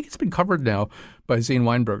 I think it's been covered now by Zane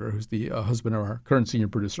Weinberger, who's the husband of our current senior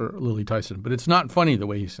producer, Lily Tyson. But it's not funny the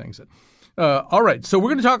way he sings it. All right, so we're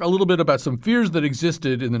going to talk a little bit about some fears that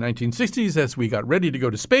existed in the 1960s as we got ready to go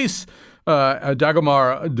to space.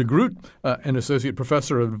 Dagomar de Groot, an associate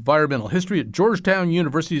professor of environmental history at Georgetown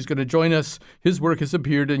University, is going to join us. His work has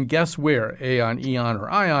appeared in Guess Where, Aeon, Eon, or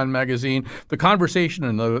Ion magazine, The Conversation,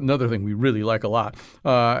 and another thing we really like a lot.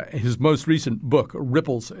 His most recent book,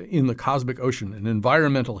 Ripples in the Cosmic Ocean, an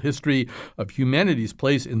environmental history of humanity's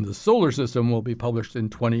place in the solar system, will be published in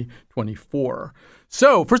 2024.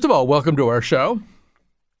 So, first of all, welcome to our show.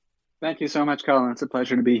 Thank you so much, Colin. It's a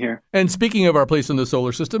pleasure to be here. And speaking of our place in the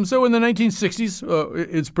solar system, so in the 1960s,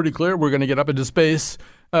 it's pretty clear we're going to get up into space.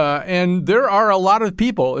 And there are a lot of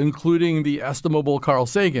people, including the estimable Carl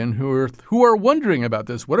Sagan, who are wondering about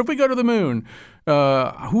this. What if we go to the moon?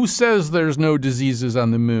 Who says there's no diseases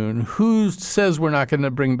on the moon? Who says we're not going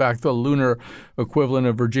to bring back the lunar equivalent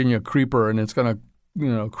of Virginia creeper and it's going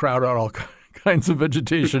to, crowd out all kinds of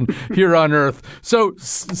vegetation here on Earth? So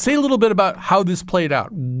say a little bit about how this played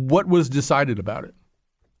out. What was decided about it?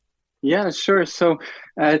 Yeah, sure. So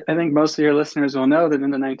I think most of your listeners will know that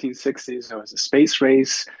in the 1960s, there was a space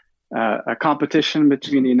race, a competition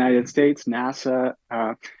between the United States, NASA,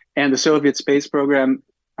 and the Soviet space program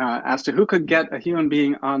as to who could get a human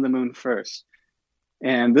being on the moon first.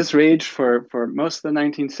 And this raged for most of the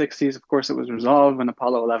 1960s. Of course, it was resolved when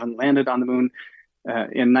Apollo 11 landed on the moon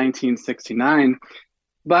in 1969.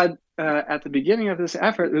 But at the beginning of this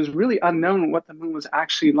effort, it was really unknown what the moon was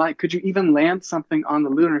actually like. Could you even land something on the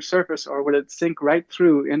lunar surface, or would it sink right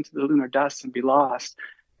through into the lunar dust and be lost?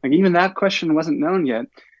 Like, even that question wasn't known yet.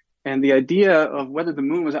 And the idea of whether the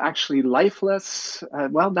moon was actually lifeless,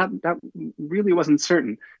 that really wasn't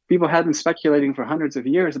certain. People had been speculating for hundreds of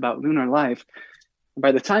years about lunar life.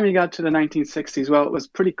 By the time you got to the 1960s, well, it was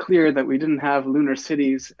pretty clear that we didn't have lunar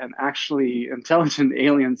cities and actually intelligent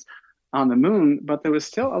aliens on the moon, but there was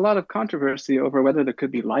still a lot of controversy over whether there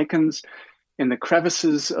could be lichens in the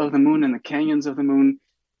crevices of the moon and the canyons of the moon.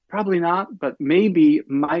 Probably not, but maybe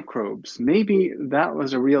microbes. Maybe that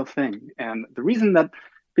was a real thing. And the reason that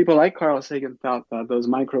people like Carl Sagan thought that those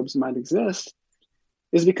microbes might exist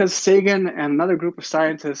is because Sagan and another group of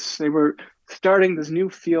scientists, they were starting this new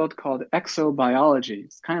field called exobiology.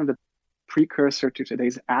 It's kind of the precursor to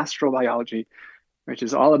today's astrobiology, which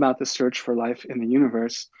is all about the search for life in the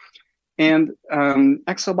universe. And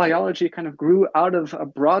exobiology kind of grew out of a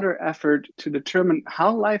broader effort to determine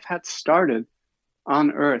how life had started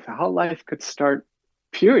on Earth, how life could start,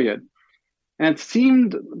 period. And it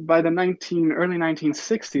seemed by the early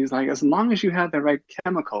 1960s, like as long as you had the right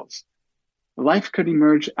chemicals, life could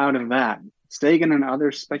emerge out of that. Sagan and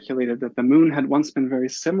others speculated that the moon had once been very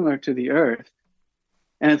similar to the Earth.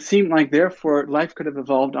 And it seemed like, therefore, life could have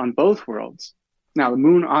evolved on both worlds. Now, the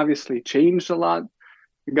moon obviously changed a lot.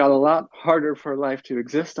 It got a lot harder for life to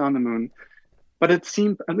exist on the moon. But it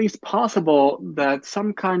seemed at least possible that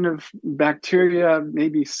some kind of bacteria,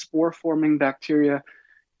 maybe spore-forming bacteria,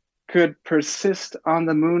 could persist on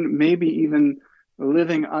the moon, maybe even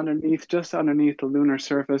living just underneath the lunar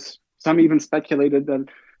surface. Some even speculated that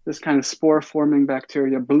this kind of spore-forming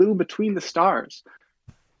bacteria blew between the stars.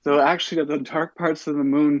 So actually the dark parts of the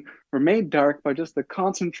moon were made dark by just the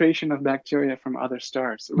concentration of bacteria from other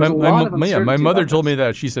stars. My mother told me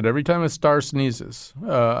that. She said every time a star sneezes,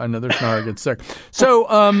 another star gets sick. So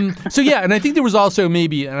yeah, and I think there was also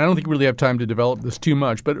maybe, and I don't think we really have time to develop this too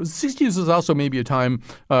much, but the 60s was also maybe a time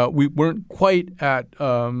we weren't quite at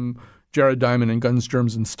Jared Diamond and Guns,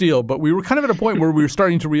 Germs, and Steel, but we were kind of at a point where we were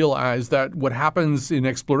starting to realize that what happens in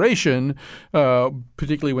exploration,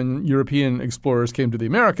 particularly when European explorers came to the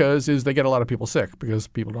Americas, is they get a lot of people sick because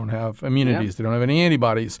people don't have immunities. Yeah. They don't have any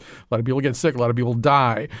antibodies. A lot of people get sick. A lot of people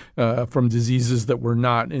die from diseases that were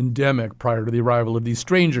not endemic prior to the arrival of these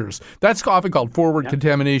strangers. That's often called forward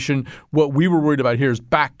contamination. What we were worried about here is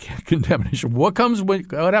back contamination. What happens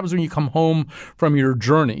when you come home from your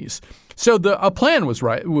journeys? So a plan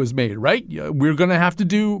was made, right? We're going to have to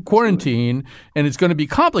do quarantine, and it's going to be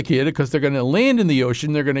complicated because they're going to land in the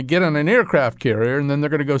ocean, they're going to get on an aircraft carrier, and then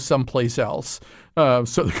they're going to go someplace else. So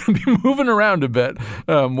they're going to be moving around a bit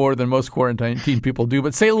more than most quarantine people do.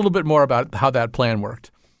 But say a little bit more about how that plan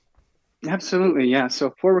worked. Absolutely, yeah.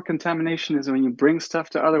 So forward contamination is when you bring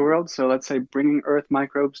stuff to other worlds. So let's say bringing Earth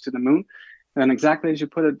microbes to the moon. And exactly as you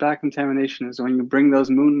put it, back contamination is when you bring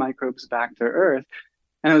those moon microbes back to Earth.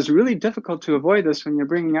 And it was really difficult to avoid this when you're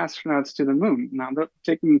bringing astronauts to the moon. Now, they're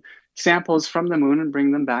taking samples from the moon and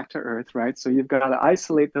bring them back to Earth, right? So you've got to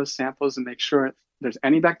isolate those samples and make sure if there's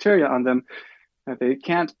any bacteria on them, that they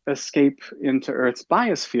can't escape into Earth's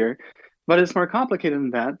biosphere. But it's more complicated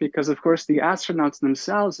than that because, of course, the astronauts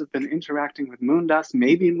themselves have been interacting with moon dust,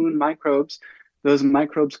 maybe moon microbes, those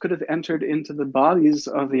microbes could have entered into the bodies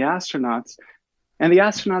of the astronauts, and the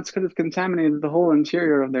astronauts could have contaminated the whole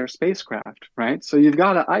interior of their spacecraft, right? So you've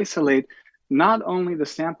got to isolate not only the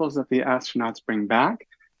samples that the astronauts bring back,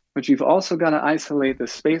 but you've also got to isolate the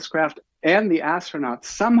spacecraft and the astronauts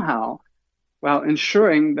somehow while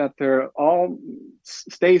ensuring that they're all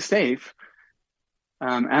stay safe.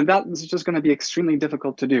 And that is just going to be extremely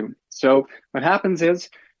difficult to do. So what happens is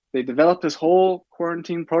they develop this whole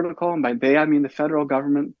quarantine protocol, and by they, I mean the federal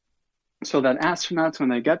government, so that astronauts, when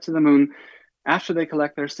they get to the moon, after they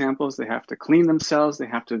collect their samples, they have to clean themselves, they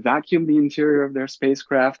have to vacuum the interior of their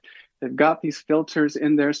spacecraft. They've got these filters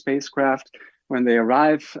in their spacecraft. When they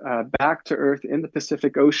arrive back to Earth in the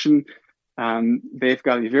Pacific Ocean, they've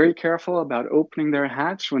got to be very careful about opening their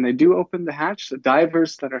hatch. When they do open the hatch, the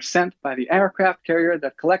divers that are sent by the aircraft carrier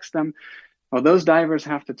that collects them, well, those divers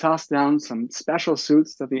have to toss down some special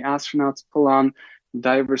suits that the astronauts pull on.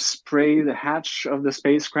 Divers spray the hatch of the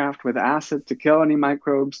spacecraft with acid to kill any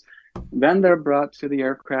microbes. Then they're brought to the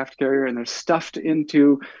aircraft carrier and they're stuffed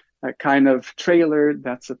into a kind of trailer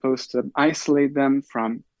that's supposed to isolate them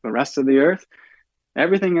from the rest of the Earth.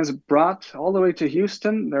 Everything is brought all the way to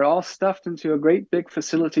Houston. They're all stuffed into a great big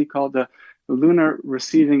facility called the Lunar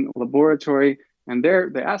Receiving Laboratory. And there,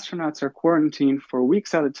 the astronauts are quarantined for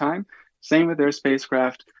weeks at a time. Same with their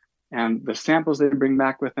spacecraft. And the samples they bring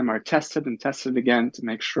back with them are tested and tested again to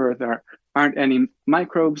make sure there aren't any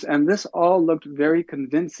microbes. And this all looked very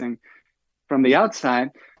convincing from the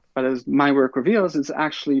outside. But as my work reveals, it's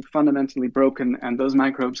actually fundamentally broken. And those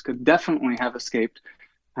microbes could definitely have escaped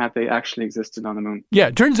had they actually existed on the moon. Yeah,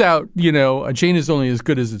 it turns out, a chain is only as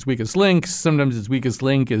good as its weakest link. Sometimes its weakest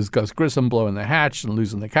link is Gus Grissom blowing the hatch and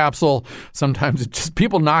losing the capsule. Sometimes it's just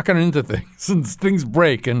people knocking into things and things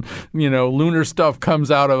break and, lunar stuff comes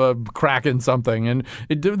out of a crack in something. And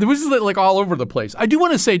it was like all over the place. I do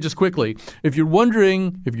want to say just quickly, if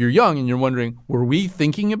you're young and you're wondering, were we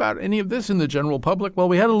thinking about any of this in the general public? Well,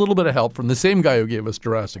 we had a little bit of help from the same guy who gave us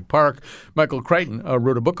Jurassic Park. Michael Crichton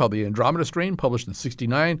wrote a book called The Andromeda Strain, published in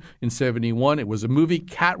 1969. In 1971, it was a movie.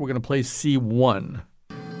 Kat, we're going to play C1.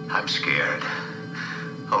 I'm scared.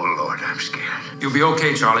 Oh, Lord, I'm scared. You'll be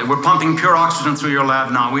okay, Charlie. We're pumping pure oxygen through your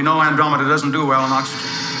lab now. We know Andromeda doesn't do well on oxygen.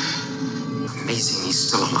 Amazing he's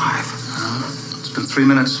still alive. It's been 3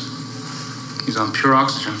 minutes. He's on pure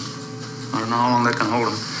oxygen. I don't know how long that can hold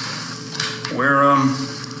him. We're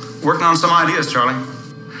working on some ideas, Charlie.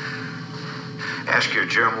 Ask your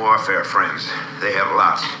germ warfare friends. They have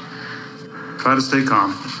lots. Try to stay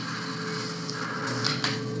calm.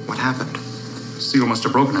 What happened? Seal must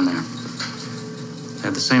have broken in there. They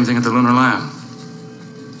had the same thing at the lunar lab.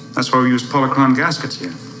 That's why we used polycron gaskets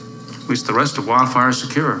here. At least the rest of Wildfire is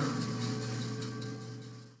secure.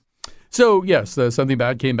 So, yes, something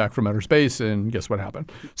bad came back from outer space, and guess what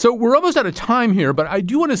happened? So we're almost out of time here, but I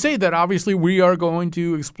do want to say that obviously we are going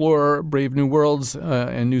to explore brave new worlds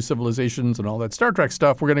and new civilizations and all that Star Trek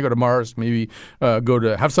stuff. We're going to go to Mars, maybe go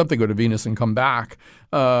to Venus and come back.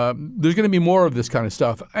 There's going to be more of this kind of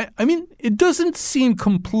stuff. I mean, it doesn't seem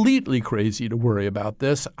completely crazy to worry about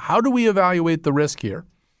this. How do we evaluate the risk here?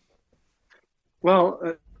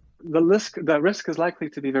 Well, the risk is likely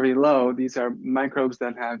to be very low. These are microbes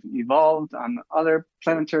that have evolved on other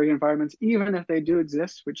planetary environments, even if they do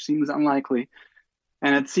exist, which seems unlikely.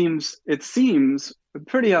 And it seems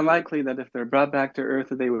pretty unlikely that if they're brought back to Earth,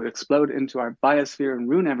 that they would explode into our biosphere and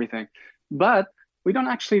ruin everything. But we don't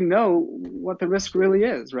actually know what the risk really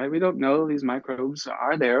is, right? We don't know these microbes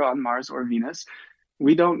are there on Mars or Venus.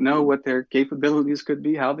 We don't know what their capabilities could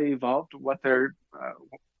be, how they evolved,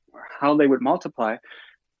 how they would multiply.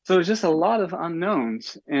 So there's just a lot of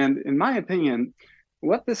unknowns. And in my opinion,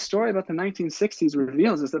 what this story about the 1960s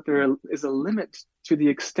reveals is that there is a limit to the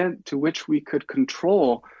extent to which we could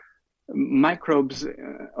control microbes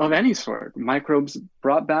of any sort, microbes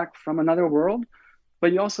brought back from another world.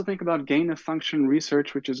 But you also think about gain of function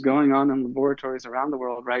research, which is going on in laboratories around the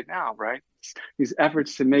world right now, right? These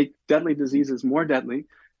efforts to make deadly diseases more deadly,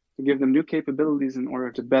 to give them new capabilities in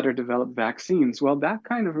order to better develop vaccines. Well, that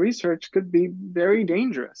kind of research could be very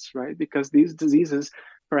dangerous, right? Because these diseases,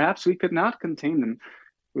 perhaps we could not contain them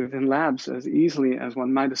within labs as easily as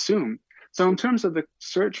one might assume. So in terms of the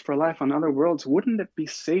search for life on other worlds, wouldn't it be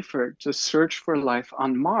safer to search for life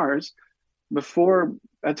on Mars before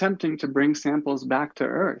attempting to bring samples back to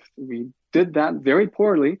Earth? We did that very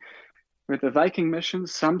poorly with the Viking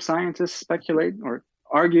missions. Some scientists speculate or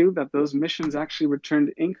argue that those missions actually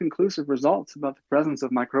returned inconclusive results about the presence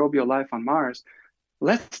of microbial life on Mars.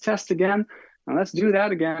 Let's test again, and let's do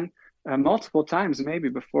that again multiple times maybe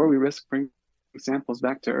before we risk bringing samples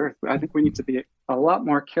back to Earth. I think we need to be a lot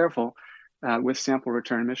more careful with sample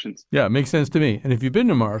return missions. Yeah, it makes sense to me. And if you've been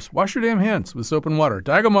to Mars, wash your damn hands with soap and water.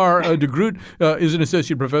 Dagomar de Groot is an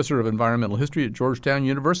associate professor of environmental history at Georgetown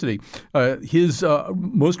University. His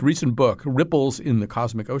most recent book, Ripples in the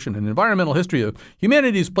Cosmic Ocean, an environmental history of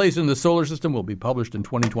humanity's place in the solar system, will be published in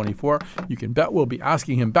 2024. You can bet we'll be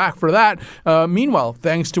asking him back for that. Meanwhile,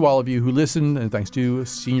 thanks to all of you who listen, and thanks to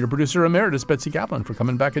Senior Producer Emeritus Betsy Kaplan for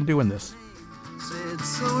coming back and doing this. Said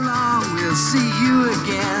so long, we'll see you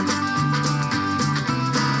again.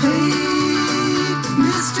 Hey,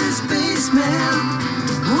 Mr. Spaceman,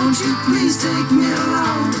 won't you please take me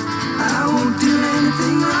along? I won't do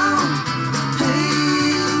anything wrong.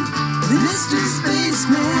 Hey, Mr.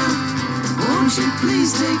 Spaceman, won't you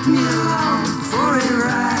please take me along for a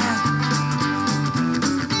ride?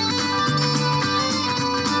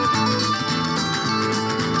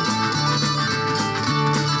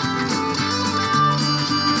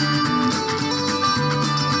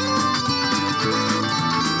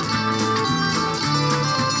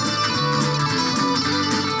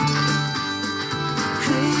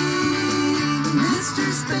 Mr.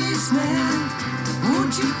 Spaceman,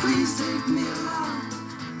 won't you please take me along?